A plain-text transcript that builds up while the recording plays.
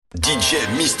DJ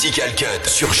Mystical Cut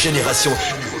sur Génération.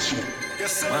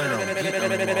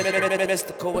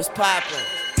 Mystical was poppin'.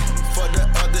 For the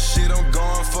other shit, I'm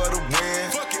going for the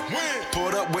win.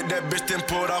 Pulled up with that bitch, then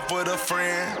pulled off with a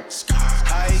friend.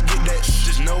 How he get that?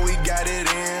 Just know he got it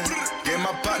in. Gave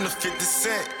my partner 50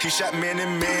 cents, he shot man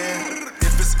and man.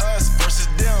 If it's us versus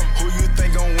them, who you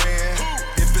think gon' win?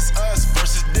 If it's us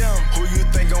versus them, who you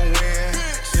think gon' win?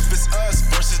 If it's us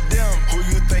versus them, who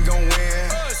you think gon'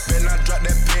 win? Better not drop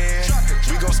that pen,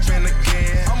 we gon' spin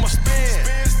again. I'ma spin,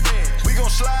 we gon'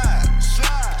 slide.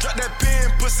 Drop that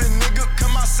pen, pussy nigga,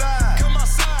 come outside.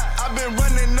 I been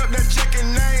running up that check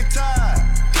and I ain't tired.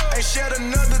 Ain't shed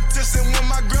another tear since when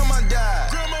my grandma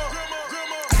died.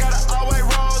 I got an all-white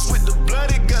rose with the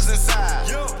bloody guts inside.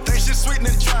 Think shit sweet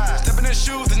and try. Stepping in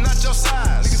shoes that's not your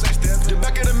size. The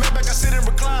back of the Maybach, I sit and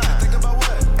recline. Think about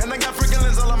what? And I got freaking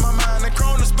lens all on my mind. And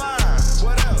chrome the spine.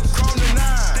 What else? Chrome the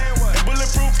 9. And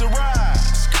bulletproof the ride.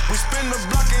 We spin the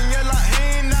block and yell like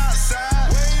he ain't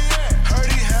outside. Heard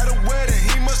he had a wedding,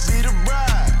 he must be the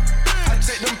bride. I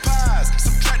take them pies,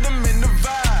 subtract them in the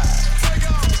vibe.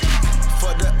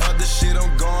 For the other shit,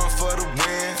 I'm going for the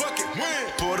win.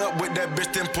 Pulled up with that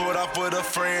bitch, then pulled off with a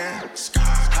friend.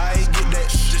 How he get that?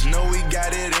 Just know he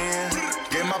got it in.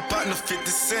 Gave my partner 50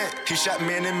 cents, he shot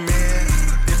man and man.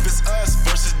 If it's us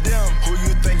versus them, who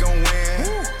you think gon'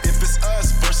 win? If it's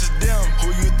us versus them, who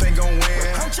you think gon'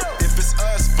 win? If it's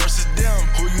us versus them,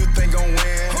 who you think gon'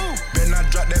 win? Better not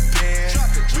drop that pen,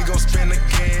 we gon' spin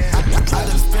again. I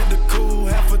just spent the cool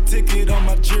half a ticket on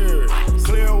my jewelry.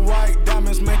 Clear white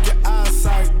diamonds make your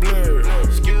eyesight blur.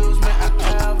 Excuse me, I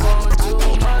have on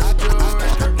too much jewelry.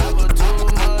 Never too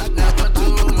much, never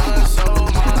too much, so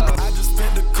much. I just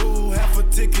spent the cool half a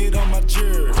ticket on my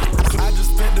jewelry. I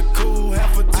just spent the cool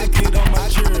half a ticket on my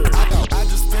jewelry. I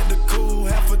just spent the cool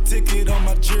half a ticket on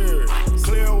my jewelry.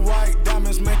 Clear white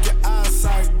diamonds make your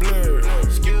eyesight blur.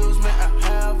 Excuse me, I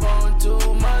have on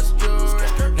too much jewelry.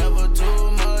 Never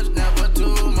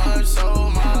too much, so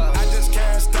much. I just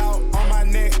cashed out on my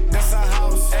neck, that's a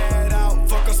house. Add out,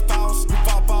 fuck a spouse, we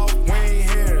pop off, we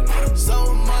ain't here.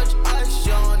 So much ice,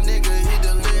 your nigga, he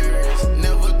delirious.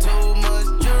 Never too much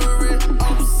jewelry,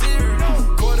 I'm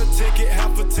serious. Quarter ticket,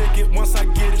 half a ticket, once I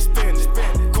get it, spend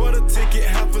it. Quarter ticket,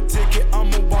 half a ticket,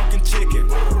 I'm a walking chicken.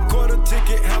 Quarter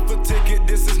ticket, half a ticket,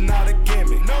 this is not a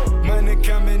gimmick. Money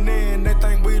coming in, they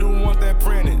think we the ones that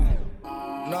printed.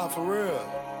 Nah, for real,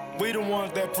 we the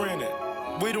ones that printed.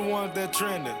 We the ones that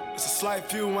trending. It's a slight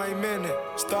few, ain't many.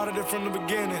 Started it from the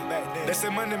beginning. They say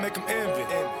money make them envy.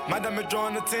 My diamond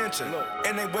drawing attention.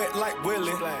 And they wet like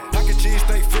Willie. Pocket cheese,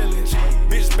 steak Philly.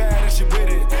 Bitch bad and she with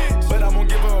it. But I won't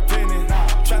give her a penny.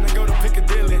 Tryna go to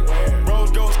Piccadilly.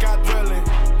 Rose gold sky dwelling.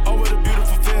 Oh, what a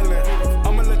beautiful feeling.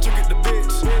 I'ma let you get the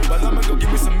bitch. But I'ma go give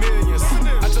me some millions.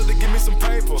 I chose to give me some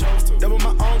paper. That was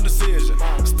my own decision.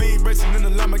 Speed racing in the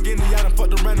Lamborghini. I done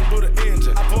fucked around and blew the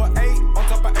engine. I pour 8 on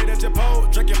top of 8 at your pole.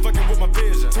 Drinking fucking with my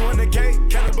vision. 200K,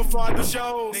 count it before I do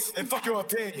shows. And fuck your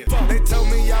opinion. They told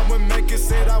me I would make it,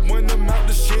 said I win them out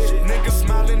the shit. Niggas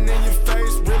smiling in your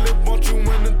face, really want you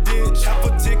in the ditch. Half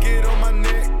a ticket on my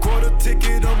neck, quarter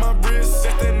ticket on my wrist.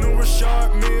 That's that new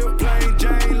Rashard Mill, plain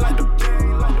Jane like the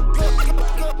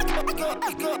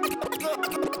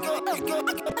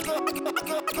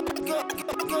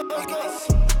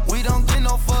We don't get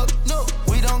no fuck, no.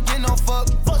 We don't get no fuck,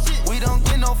 fuck shit. We don't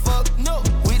get no fuck, no.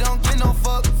 We don't get no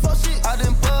fuck, fuck shit. Out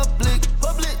in public,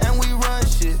 and we run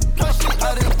shit.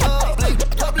 Out in public,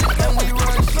 and we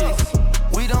run shit.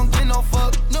 We don't get no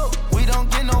fuck, no. We don't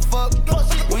get no fuck, fuck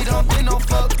shit. We don't get no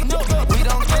fuck, no. We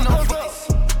don't get no fuck.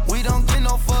 We don't get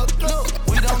no fuck, no.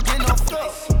 We don't get no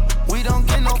fuck. We don't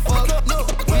get no fuck, no.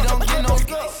 We don't get no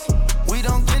fuck. We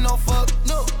don't get no fuck,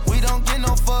 no. We don't get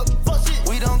no fuck, fuck shit.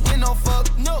 We don't get no fuck,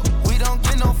 no. We don't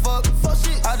get no fuck, fuck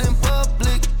shit. Out in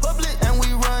public, and we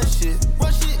run shit.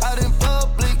 Run shit. Out in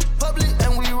public,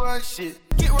 and we run shit.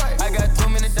 Get right. I got too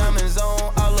many diamonds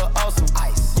on, I look awesome.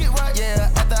 Ice. Get right. Yeah,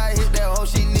 after I hit that hoe,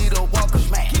 she need a walker.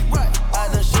 Smack. Get right. I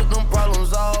done shoot them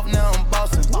problems off, now I'm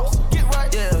bossing. Get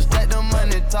right. Yeah, stack the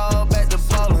money tall, back to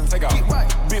ballin'. Take off. Get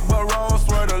right. Big boy roll,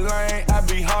 swear the lane, I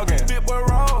be hogging. Big boy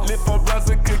roll, lip for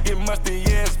brother, cookie musty,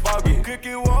 yeah, it's foggy.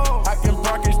 Cookie wall, I can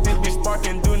park it, still be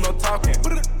sparking, do no talking.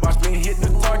 Watch me hit the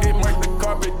target, mark the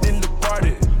carpet, then the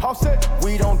party. All set,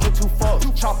 we don't get too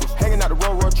fucked. Choppers hanging out the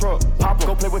road truck. Pop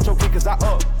go play with your kid cause I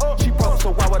up. She broke,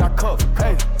 so why would I cuff?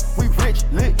 Hey, we rich,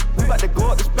 lit, we about to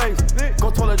go up to space. Go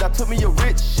told her that took me a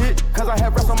rich shit, cause I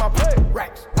have rest on my plate.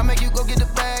 Racks. I make you go get the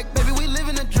bag, baby, we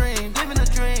living a dream, living a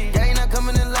dream. Gang not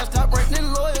coming in last, top rank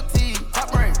in loyalty.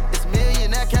 Top rank, it's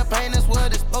millionaire campaign, that's what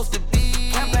it's supposed to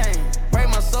be. Campaign, pray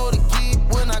my soul to keep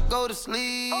when I go to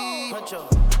sleep.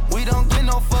 We don't get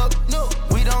no fuck,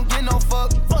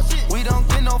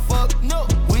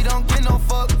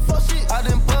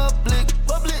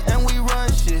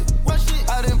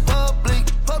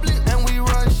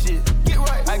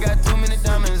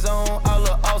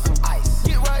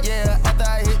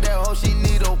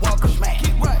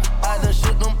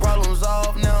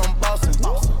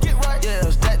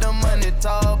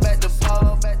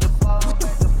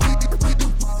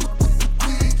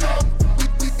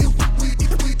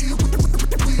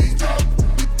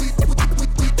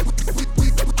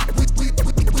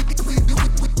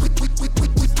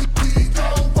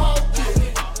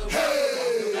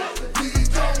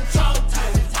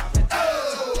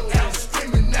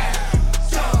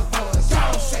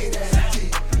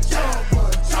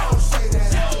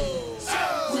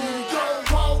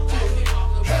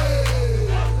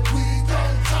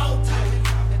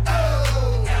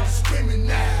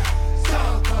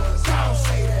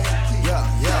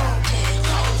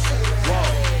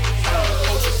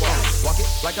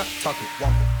 like I talk it.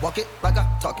 Walk it like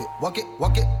I talk it. Walk it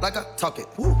like I talk it.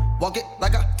 Walk it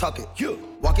like I talk it.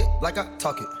 Walk it like I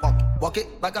talk it. Walk it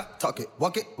like I talk it.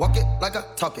 Walk it like I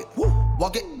talk it.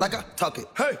 Walk it like I talk it.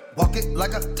 Hey, walk it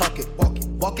like I talk it.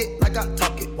 Walk it like I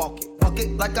talk it. Walk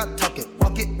it like I talk it.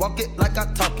 Walk it like I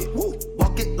talk it.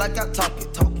 Walk it like I talk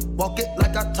it. Walk it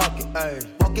like I talk it. Hey,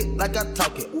 walk it like I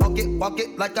talk it. Walk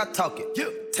it like I talk it.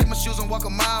 Take my shoes and walk a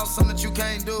mile, something that you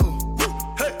can't do.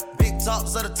 Hey, big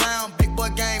talks of the town, big boy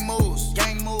gang moves.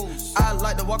 I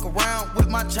like to walk around with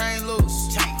my chain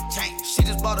loose. Chain. She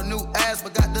just bought a new ass,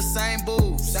 but got the same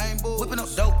boobs. Whipping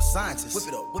up dope scientists. Whip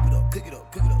it up, cook it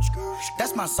up.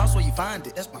 That's my sauce where you find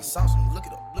it. That's my sauce when you look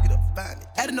it up, find it.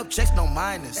 Adding up checks, no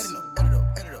minus. Add it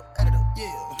up,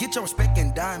 yeah. Get your respect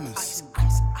in diamonds.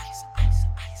 Ice.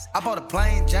 I bought a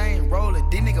plain Jane roller,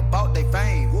 these niggas bought they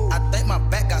fame. I think my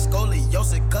back got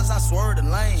scoliosis, cause I swerved the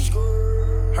lane.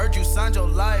 Heard you signed your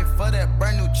life for that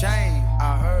brand new chain.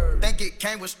 I heard. Think it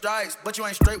came with stripes, but you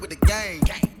ain't straight with the game.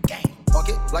 Gang. Walk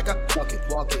it like I talk it.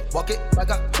 Walk it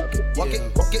like I talk it. Walk it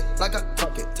like I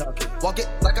talk it. Walk it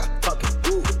like I talk it.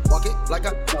 Walk it like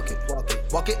I talk it.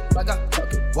 Walk it like I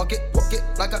talk it. Walk it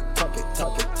like I talk it.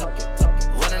 Talk it.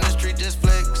 Running the street just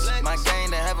flex. My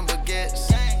game to heaven baguettes.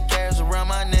 Cares around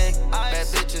my neck. Bad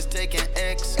bitches taking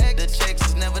X. The checks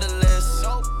is nevertheless.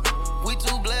 We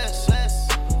too blessed.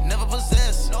 Never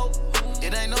possess.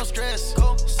 It ain't no stress.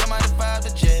 Somebody fired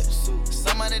the jets.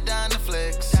 Somebody dying to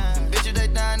flex. Them bitches they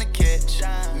dying to catch.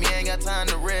 Me ain't got time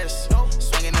to rest.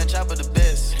 Swinging that chopper the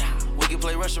best. We can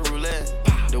play Russian roulette.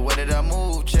 The way that I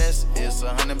move chest, it's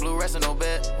 100 blue rest and no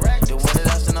bet. The way that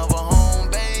I send over home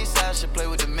base, I should play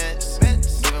with the Mets.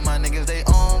 Giving my niggas they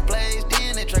own plays,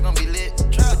 then they track gon' be lit.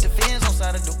 With the fins on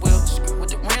side of the wheel,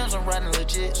 with the rims I'm riding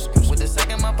legit. With the sack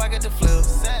in my pocket to flip,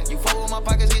 you fuck with my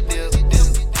pockets get dipped.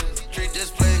 Street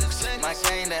just flex, my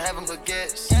cane to heaven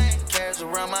baguettes. Cares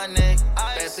around my neck,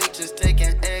 bad bitches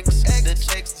taking X. The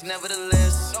checks is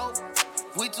nevertheless.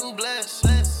 We too blessed,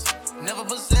 never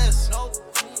possess.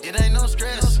 It ain't no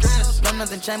stress. No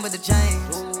nothing chain but the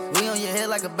chains. We on your head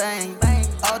like a bang.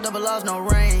 All double laws, no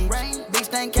rain. Big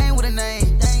stain came with a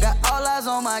name. Got all eyes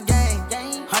on my game.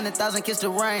 100,000 kiss the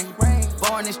rain.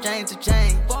 Foreign exchange to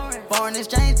change. Foreign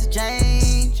exchange to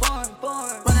change.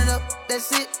 Run it up,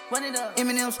 that's it. Run it up.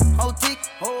 Eminem's whole tick.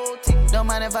 Don't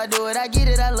mind if I do it, I get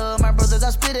it. I love my brothers, I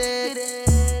spit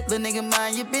it. Little nigga,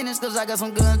 mind your business, cause I got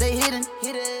some guns, they hidden.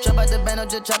 Chop out the bando,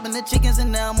 just chopping the chickens,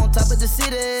 and now I'm on top of the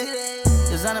city.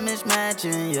 Designer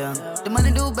mismatching, yeah. The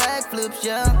money do backflips,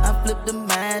 yeah. I flip the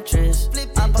mattress.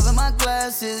 I'm popping my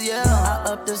glasses, yeah. I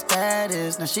up the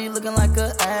status. Now she looking like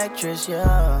an actress,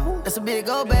 yeah. That's a big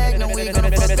old bag, now we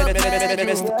gonna fuck up Patrick.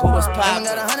 I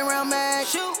got 100 round mag,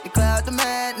 you cloud the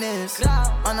madness.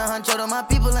 On the hunt, to my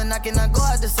people, and I cannot go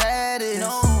out the saddest.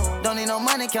 Don't need no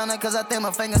money counter, cause I think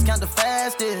my fingers count the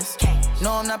fastest.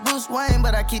 No, I'm not Bruce Wayne,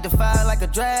 but I keep the fire like a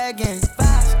dragon.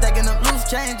 Stacking up loose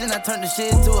change, and I turn the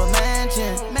shit to a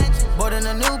mansion. Boarding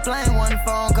a new plane, one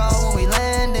phone call when we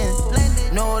landing.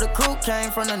 Know the crew came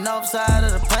from the north side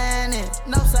of the planet.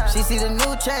 She see the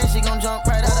new change, she gon' jump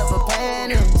right out of her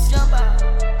panties. Jump out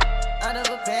of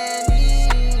her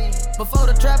panties. Before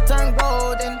the trap turned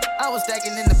golden, I was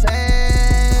stacking in the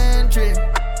pantry.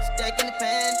 Stacking the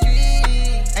pantry.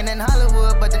 Ain't in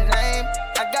Hollywood, but the name,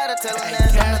 I gotta tell them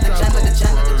that I'm not the chamber.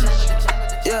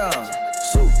 Yeah,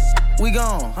 we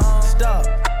gone, stop,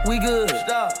 we good,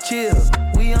 chill,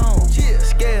 we on,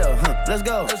 scale, let's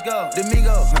go,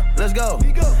 Domingo, let's go,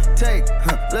 take,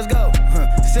 let's go,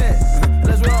 set,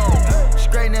 let's roll,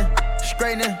 straightening,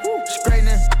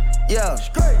 yeah,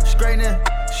 straightening,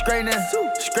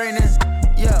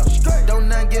 yeah, don't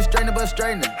nothing get straightening but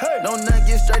straightening, don't nothing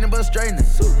get straightening but straightening,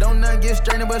 don't nothing get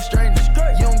straightening but straightening,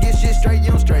 you don't get shit straight,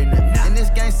 you don't straighten it, in this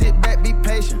game sit back, be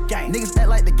patient, niggas act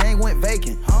like the game went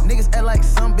vacant, niggas act like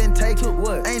some been taken,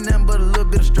 what? Ain't nothing but a little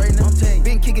bit of straightening,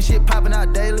 been kicking shit popping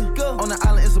out daily, on the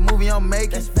island it's a movie I'm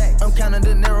making, I'm counting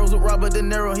the narrows with Robert De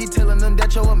Niro, he telling them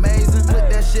that you're amazing,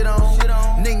 put that shit on,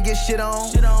 nigga get shit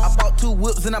on, I bought 2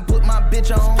 whips and I put my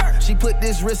bitch on, she put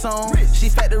this wrist on, she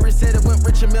factory said it went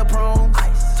rich and meal prone,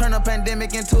 turn a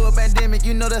pandemic into a pandemic,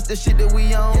 you know that's the shit that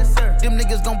we on, them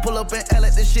niggas gon' pull up and act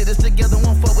like this shit is together,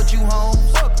 won't fuck with you home,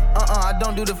 I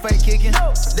don't do the fake kicking,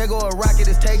 there go a rocket,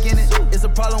 it's taking it, it's a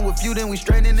problem with you, then we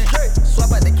straightening it,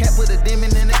 swap out the cap, put a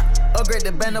demon in it, upgrade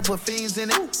the band up, put fiends in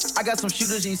it, I got some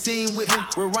shooters you ain't seen with me,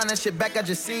 we'll run that shit back, I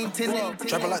just seen 10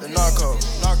 Trapping like the narco,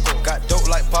 got dope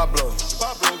like Pablo,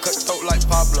 cut throat like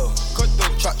Pablo,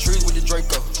 chop trees with the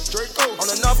Draco, on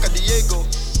the north got Diego,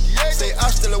 say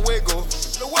hasta luego,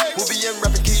 we'll be in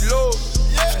rapping kilo,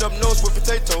 snub nose with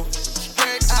potato,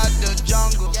 straight out the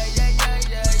jungle,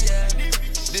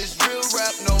 this real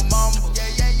rap, no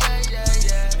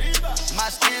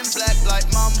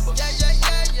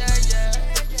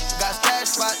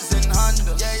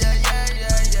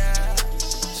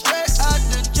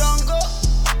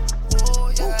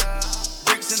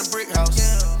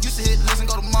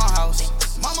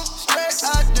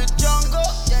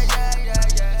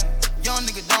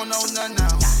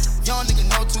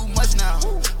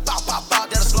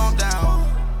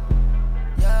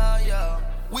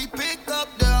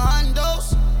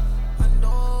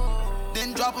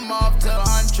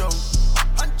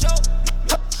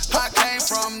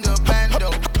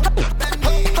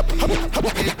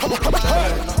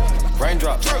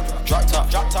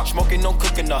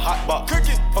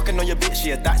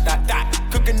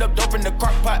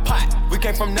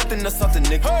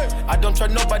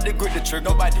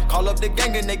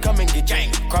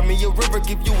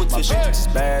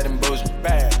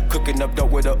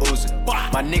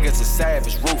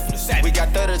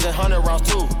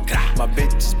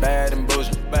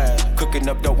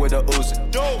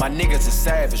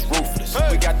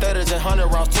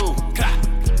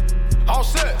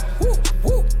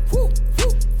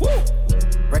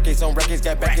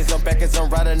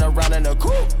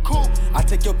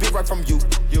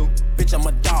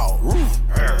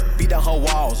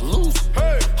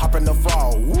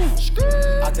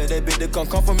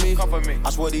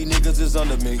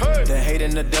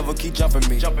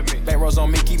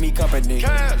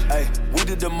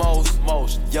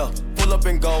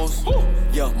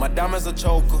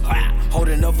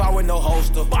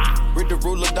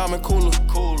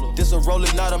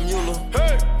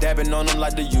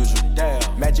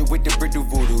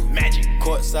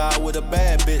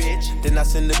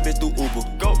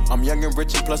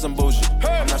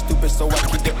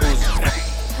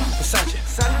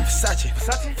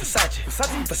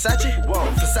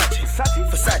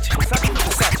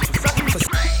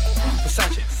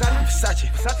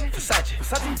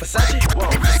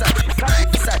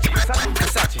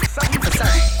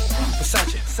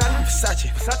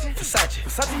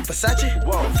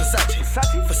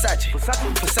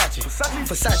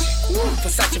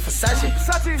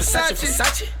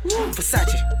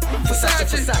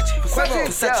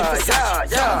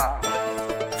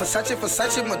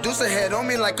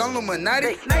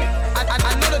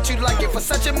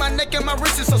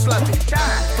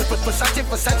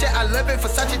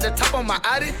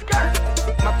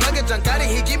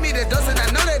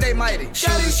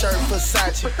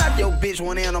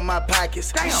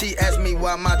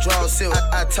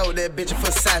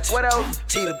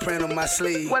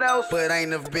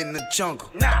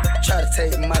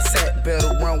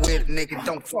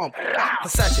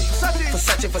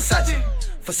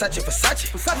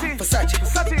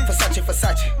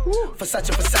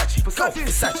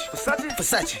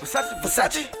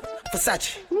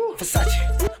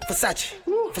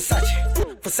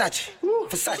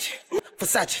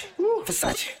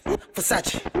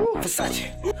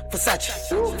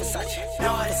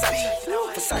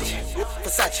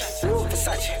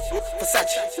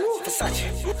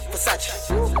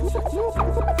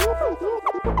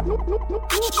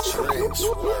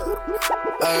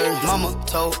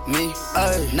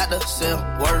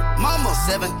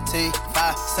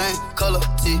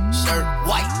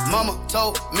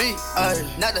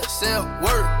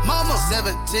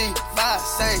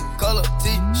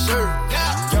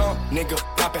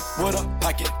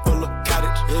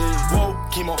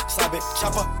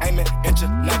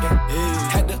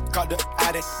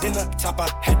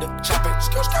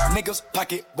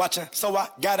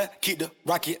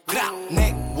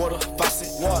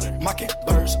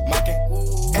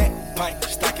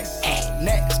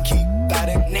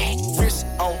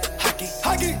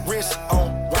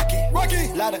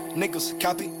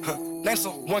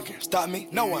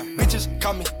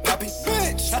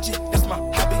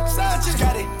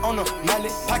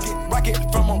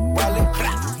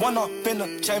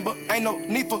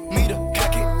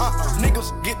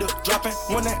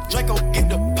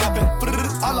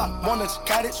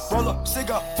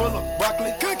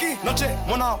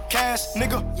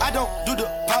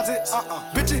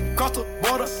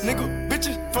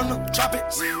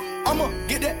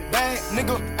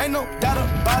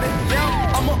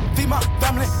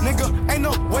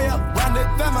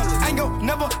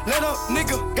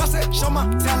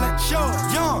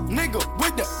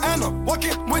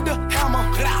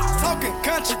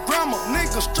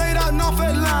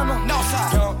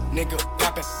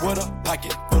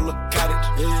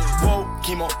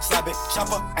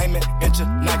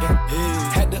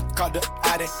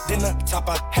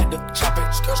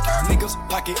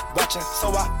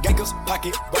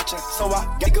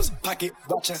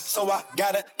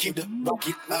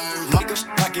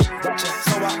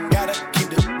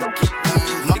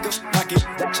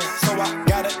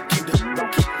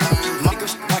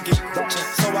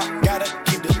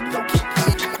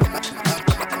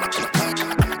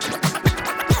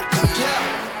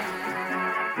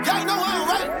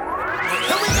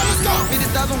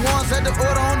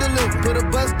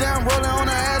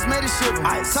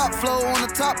top flow on the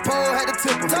top pole, had to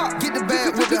tip him. Get the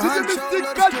bag with the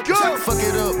honcho, fuck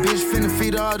it up, bitch, finna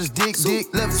feed her all this dick.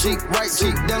 Left cheek, right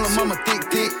cheek, down la mama thick.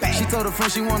 She told her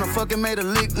friend she wanna fucking made a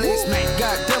lick.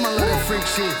 Goddamn, I love that freak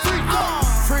shit.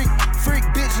 Freak,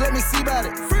 bitch, let me see about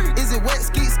it. Is it wet,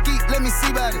 skeet, let me see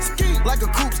about it. Like a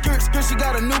coupe, skirt, she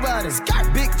got a new body.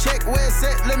 Big check, where it's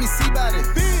at, let me see about it.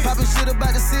 Poppin' shit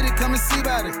about the city, come and see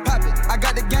about it. Pop it, I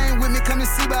got the gang with me, come and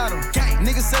see about them.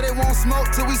 Niggas say they won't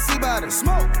smoke till we see about it.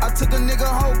 I took a nigga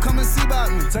hoe, come and see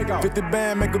about me. Take off. 50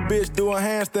 band, make a bitch do a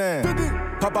handstand. 50.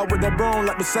 Pop out with that broom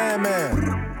like the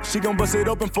Sandman. She gon' bust it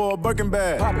open for a Birkin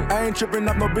bag. I ain't trippin'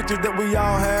 up no bitches that we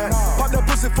all had. Pop that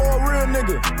pussy for a real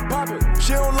nigga. Pop it.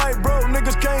 She don't like broke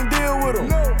niggas, can't deal with them.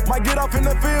 No. Might get off in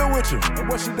the field with you. And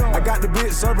what she doing? I got the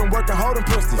bitch serving, working, holding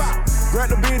pistols. Grab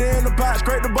the beat in the pot,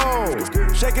 scrape the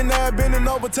bowl. Shaking that, bending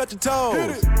over, touch your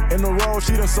toes. In the roll,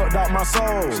 she done sucked out my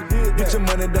soul. Get your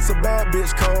money, that's a bad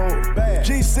bitch code.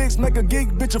 G6 make a geek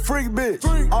bitch a freak bitch.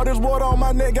 All this water on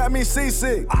my neck got me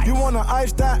seasick. You want an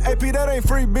iced out AP, that ain't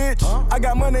free, bitch. I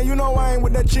got money, you know I ain't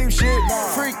with that cheap shit.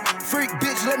 Freak,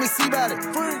 bitch, let me see about it.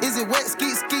 Is it wet,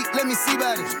 skeet, let me see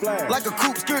about it. Like a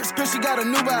coupe, skirt, she got a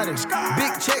new body.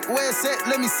 Big check, where it's at,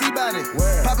 let me see about it.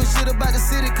 Poppin' shit about the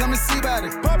city, come and see about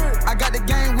it. I got the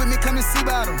gang with me, come and see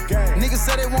about them. Niggas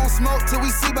say they won't smoke till we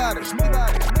see about it.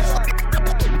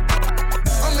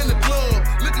 I'm in the club,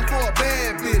 looking for a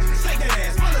bad bitch. Shake that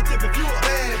ass, full of tip if you a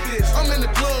bad bitch. I'm in the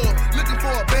club, looking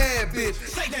for a bad bitch.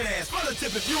 Shake that ass, full of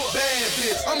tip if you a bad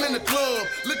bitch. I'm in the club,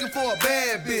 looking for a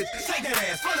bad bitch. Shake that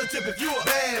ass, full of tip if you a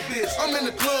bad bitch. I'm in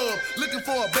the club, looking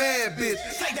for a bad bitch.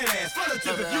 Shake that ass, full of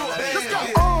tip if you a bad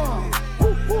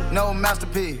bitch. No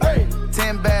masterpiece.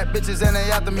 10 bad bitches and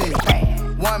they after me.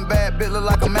 One bad bitch look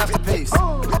like a masterpiece.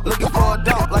 Looking for a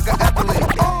dunk like an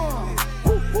athlete.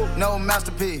 No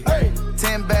masterpiece.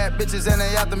 10 bad bitches and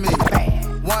they after me.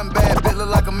 One bad bitch look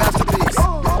like a masterpiece.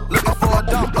 Looking for a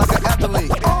dunk like an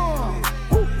athlete.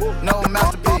 No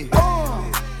masterpiece.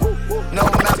 No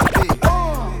masterpiece.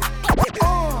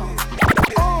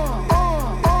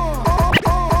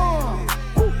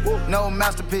 No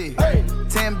masterpiece.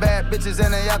 10 bad bitches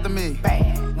and they after me.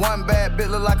 One bad bitch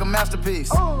look like a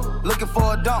masterpiece. Looking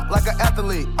for a dunk like an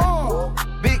athlete.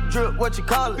 Big drip, what you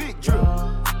call it? Big drip.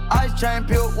 Ice chain,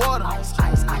 pure water. Ice.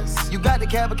 You got the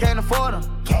cab, but can't afford them.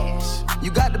 Cash.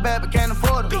 You got the bad, but can't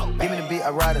afford them. Give me the beat, I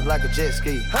ride it like a jet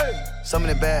ski. Hey. Some of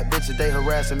the bad bitches, they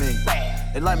harassing me.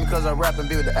 They like me cause I rap and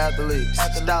be with the athletes.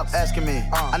 Stop asking me,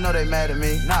 I know they mad at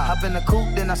me. Hop in the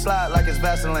coupe, then I slide like it's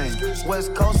Vaseline.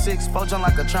 West Coast 6, poach on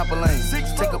like a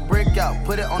trampoline. Take a brick out,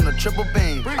 put it on the triple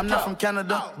beam. I'm not from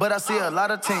Canada, but I see a lot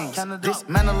of teams.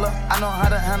 Dismantle her, I know how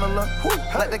to handle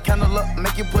her. Light the candle up,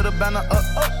 make you put a banner up.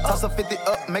 Toss a 50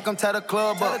 up, make them tie the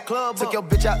club up. Took your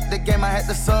bitch out the game, I had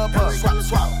to sub her.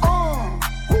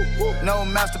 No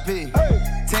masterpiece.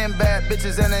 10 bad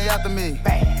bitches and they after me.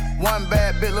 One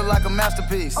bad bitch look like a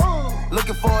masterpiece.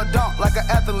 Looking for a dunk like an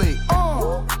athlete.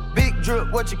 Big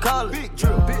drip, what you call it? Big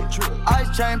drip.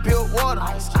 Ice chain, pure water.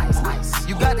 Ice.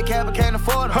 You got the cab, but can't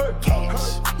afford it.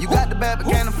 Cash. You got the bad,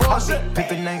 but can't afford it.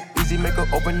 Pimpin' ain't easy, make her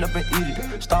open up and eat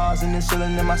it. Stars in the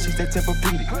ceiling in my seats, they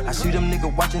Tempur-Pedic. I see them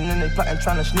niggas watching and they plotting,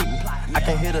 trying to sneak me. I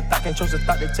can't hear the thought, can't trust the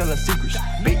thought, they telling secrets.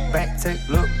 Big back, take,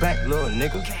 look back, little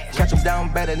nigga. Catch him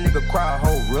down bad, that nigga cry a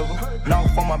whole river.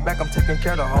 Knock on my back, I'm taking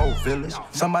care of the whole village.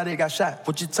 Somebody got shot,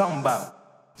 what you talking about?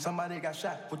 Somebody got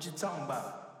shot, what you talking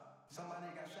about? Somebody